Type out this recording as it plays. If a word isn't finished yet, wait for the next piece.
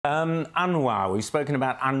UNRWA. We've spoken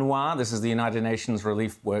about UNRWA. This is the United Nations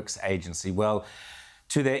Relief Works Agency. Well,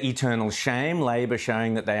 to their eternal shame, Labor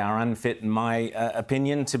showing that they are unfit, in my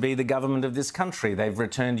opinion, to be the government of this country. They've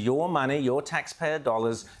returned your money, your taxpayer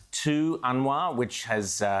dollars, to UNRWA, which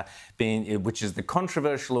is the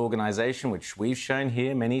controversial organisation which we've shown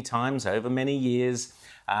here many times over many years.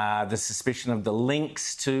 The suspicion of the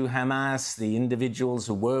links to Hamas, the individuals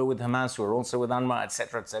who were with Hamas, who are also with UNRWA,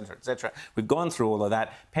 etc., etc., etc. We've gone through all of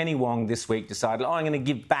that. Penny Wong this week decided, I'm going to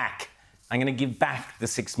give back. I'm going to give back the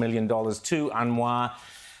 $6 million to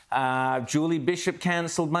UNRWA. Julie Bishop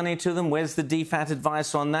cancelled money to them. Where's the DFAT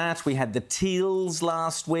advice on that? We had the Teals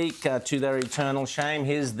last week, to their eternal shame.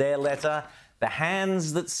 Here's their letter. The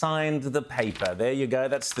hands that signed the paper. There you go.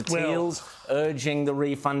 That's the Teals urging the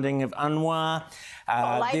refunding of UNRWA.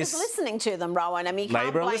 Labor's listening to them, Rowan. I mean, you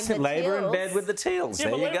can't blame the Teals. Labor in bed with the Teals. Yeah,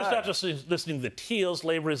 there but you Labor's go. not just listening to the Teals.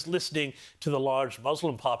 Labor is listening to the large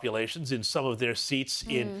Muslim populations in some of their seats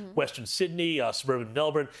in Western Sydney, suburban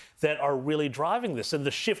Melbourne, that are really driving this. And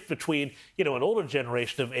the shift between, an older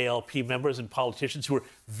generation of ALP members and politicians who are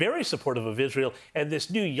very supportive of Israel and this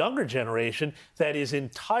new younger generation that is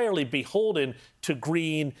entirely beholden to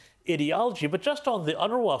green ideology. But just on the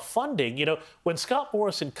UNRWA funding, when Scott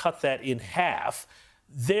Morrison cut that in half,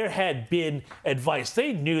 there had been advice.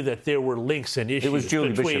 They knew that there were links and issues. It was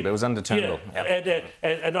Julie Bishop. It was under Turnbull. Yeah,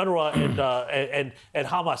 and UNRWA and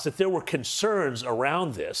Hamas, that there were concerns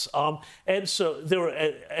around this. And so there were,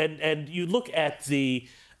 and you look at the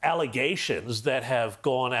allegations that have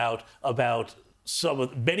gone out about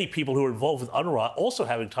many people who are involved with UNRWA also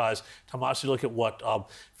having ties to Hamas. You look at what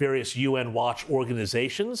various UN Watch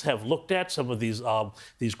organizations have looked at, some of these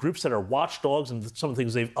groups that are watchdogs and some of the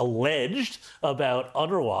things they've alleged about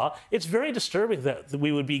UNRWA. It's very disturbing that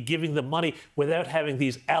we would be giving them money without having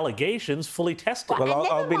these allegations fully tested. Well,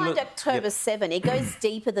 and never mind October 7, it goes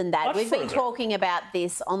deeper than that. We've been talking about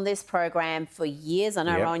this on this program for years. I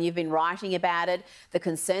know, Rowan, you've been writing about it, the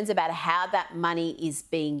concerns about how that money is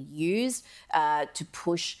being used to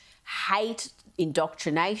push hate,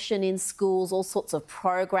 indoctrination in schools, all sorts of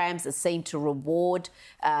programs that seem to reward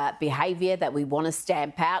behaviour that we want to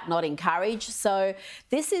stamp out, not encourage. So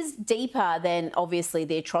this is deeper than, obviously,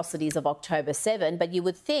 the atrocities of October 7, but you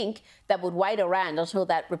would think that would wait around until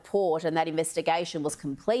that report and that investigation was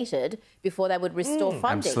completed before they would restore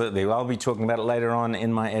funding. Absolutely. Well, I'll be talking about it later on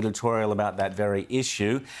in my editorial about that very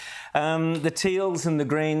issue. The Teals and the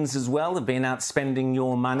Greens as well have been out spending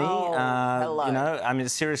your money. Hello. I mean,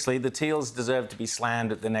 seriously, the Teals deserve to be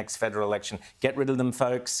slammed at the next federal election. Get rid of them,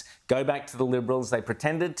 folks. Go back to the Liberals. They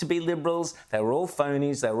pretended to be Liberals. They were all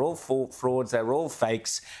phonies. They were all frauds. They were all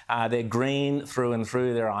fakes. They're green through and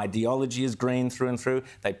through. Their ideology is green through and through.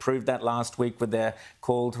 They proved that last week with their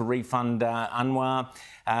call to refund UNRWA.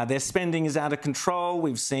 Their spending is out of control.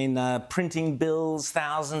 We've seen printing bills,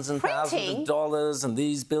 thousands and thousands of dollars, and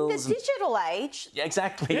these bills. The digital age. Yeah,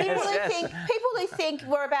 exactly. People who think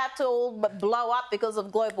we're about to all blow up because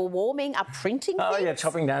of global warming are printing things. Oh, yeah,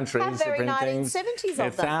 chopping down trees. How very 1970s of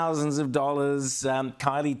them. Thousands of dollars.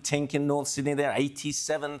 Kylie Tink in North Sydney there,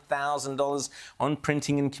 $87,000 on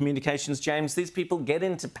printing and communications. James, these people get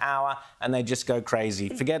into power and they just go crazy.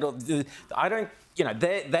 Forget all... they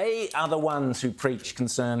are the ones who preach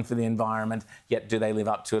concern for the environment, yet do they live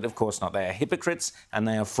up to it? Of course not. They are hypocrites and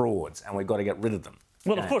they are frauds, and we've got to get rid of them.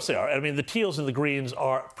 Well, of course they are. I mean, the Teals and the Greens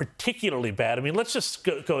are particularly bad. I mean, let's just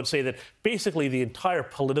go and say that basically the entire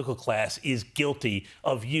political class is guilty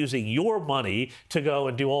of using your money to go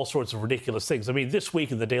and do all sorts of ridiculous things. I mean, this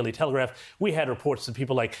week in the Daily Telegraph, we had reports that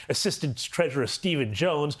people like Assistant Treasurer Stephen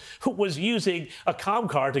Jones, who was using a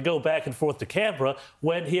car to go back and forth to Canberra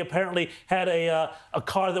when he apparently had a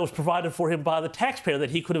car that was provided for him by the taxpayer that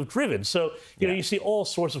he could have driven. So, you see all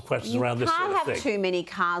sorts of questions around this sort of thing. You can't have too many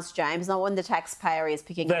cars, James, not when the taxpayer is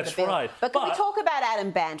picking up the bill. Right. But can we talk about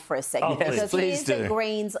Adam Band for a second? Because he is the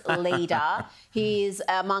Greens leader. He is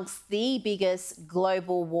amongst the biggest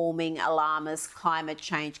global warming alarmists, climate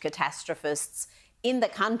change catastrophists in the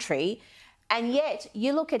country. And yet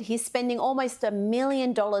you look at his spending, almost $1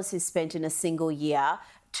 million he's spent in a single year.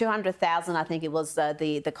 200,000, I think it was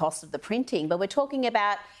the cost of the printing. But we're talking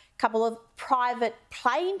about a couple of private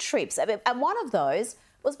plane trips. And one of those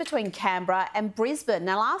was between Canberra and Brisbane.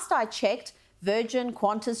 Now, last I checked, Virgin,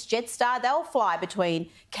 Qantas, Jetstar, they'll fly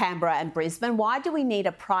between Canberra and Brisbane. Why do we need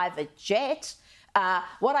a private jet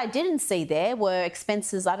What I didn't see there were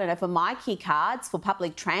expenses, I don't know, for my key cards, for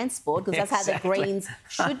public transport, because that's how the Greens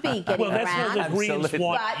should be getting around. Well, that's how the Greens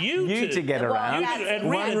want you to get around. And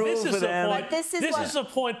One rule this for is them. the point. This is the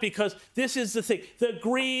point, because this is the thing. The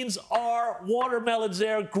Greens are watermelons.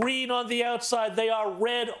 They're green on the outside. They are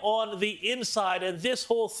red on the inside. And this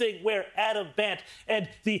whole thing where Adam Bandt and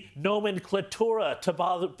the nomenclatura, to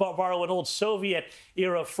borrow an old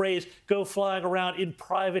Soviet-era phrase, go flying around in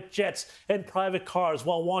private jets and private cars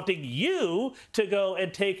while wanting you to go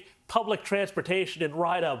and take public transportation and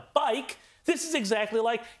ride a bike. This is exactly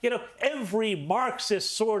like, every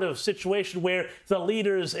Marxist sort of situation where the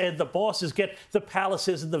leaders and the bosses get the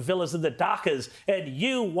palaces and the villas and the dachas, and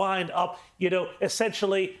you wind up,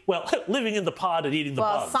 essentially, living in the pod and eating the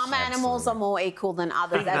bugs. Well, some animals are more equal than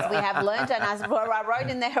others, as we have learned, and as I wrote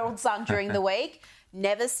in the Herald Sun during the week.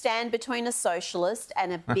 Never stand between a socialist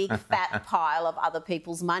and a big fat pile of other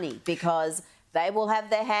people's money, because they will have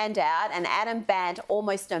their hand out. And Adam Bandt,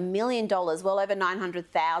 almost $1 million, well over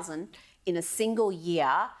 900,000 in a single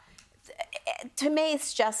year. To me,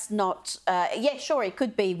 it's just not. Yeah, sure, it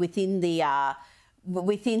could be within his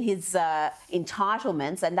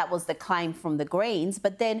entitlements, and that was the claim from the Greens.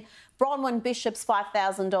 But then Bronwyn Bishop's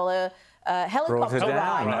 $5,000 helicopter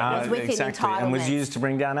ride was within entitlements, and was used to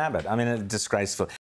bring down Abbott. I mean, disgraceful.